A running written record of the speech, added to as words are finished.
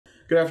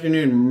Good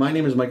afternoon. My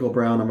name is Michael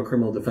Brown. I'm a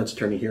criminal defense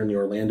attorney here in the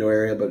Orlando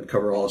area, but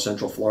cover all of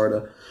Central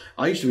Florida.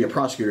 I used to be a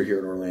prosecutor here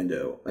in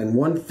Orlando, and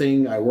one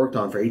thing I worked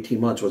on for 18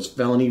 months was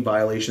felony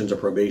violations of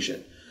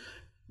probation.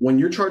 When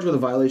you're charged with a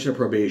violation of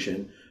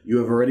probation, you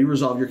have already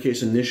resolved your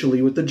case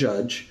initially with the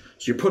judge,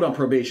 so you're put on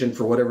probation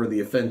for whatever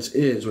the offense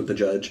is with the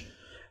judge,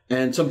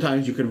 and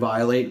sometimes you can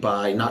violate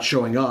by not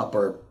showing up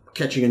or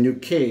catching a new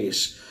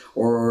case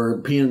or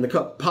being in the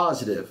cup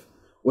positive,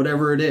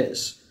 whatever it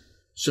is.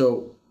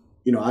 So,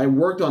 I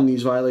worked on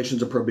these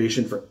violations of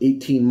probation for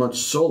 18 months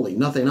solely,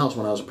 nothing else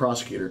when I was a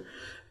prosecutor.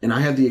 And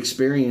I have the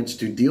experience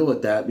to deal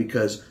with that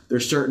because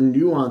there's certain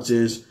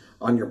nuances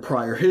on your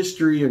prior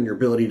history, on your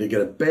ability to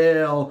get a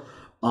bail,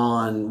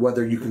 on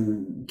whether you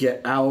can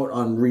get out,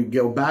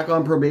 go back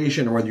on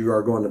probation, or whether you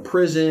are going to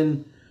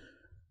prison.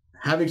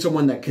 Having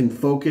someone that can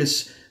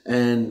focus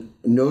and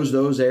knows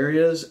those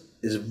areas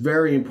is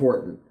very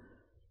important.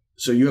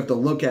 So you have to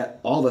look at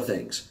all the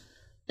things.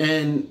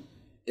 And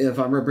if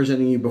I'm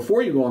representing you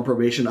before you go on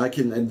probation, I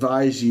can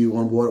advise you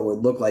on what it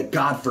would look like.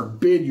 God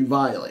forbid you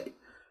violate.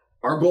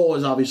 Our goal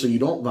is obviously you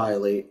don't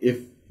violate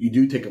if you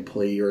do take a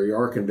plea or you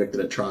are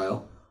convicted at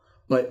trial,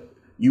 but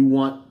you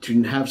want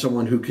to have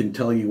someone who can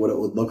tell you what it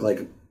would look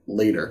like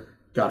later.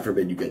 God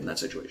forbid you get in that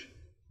situation.